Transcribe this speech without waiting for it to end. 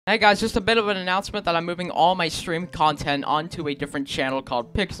Hey guys, just a bit of an announcement that I'm moving all my stream content onto a different channel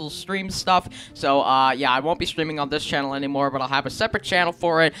called Pixel Stream Stuff. So, yeah, I won't be streaming on this channel anymore, but I'll have a separate channel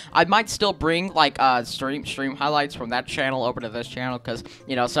for it. I might still bring, like, stream highlights from that channel over to this channel, because,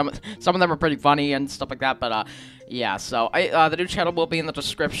 you know, some of them are pretty funny and stuff like that, but, yeah, so, the new channel will be in the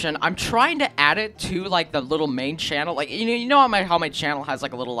description. I'm trying to add it to, like, the little main channel. Like, you know how my channel has,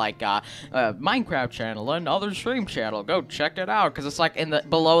 like, a little, like, Minecraft channel and other stream channel. Go check it out, because it's, like, in the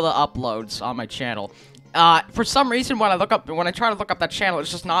below the uploads on my channel. For some reason, when I try to look up that channel,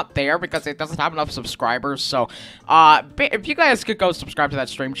 it's just not there because it doesn't have enough subscribers. So, if you guys could go subscribe to that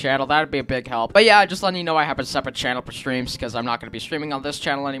stream channel, that'd be a big help. But yeah, just letting you know I have a separate channel for streams because I'm not going to be streaming on this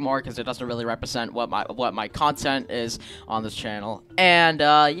channel anymore because it doesn't really represent what my content is on this channel. And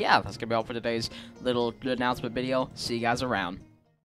yeah, that's gonna be all for today's little announcement video. See you guys around.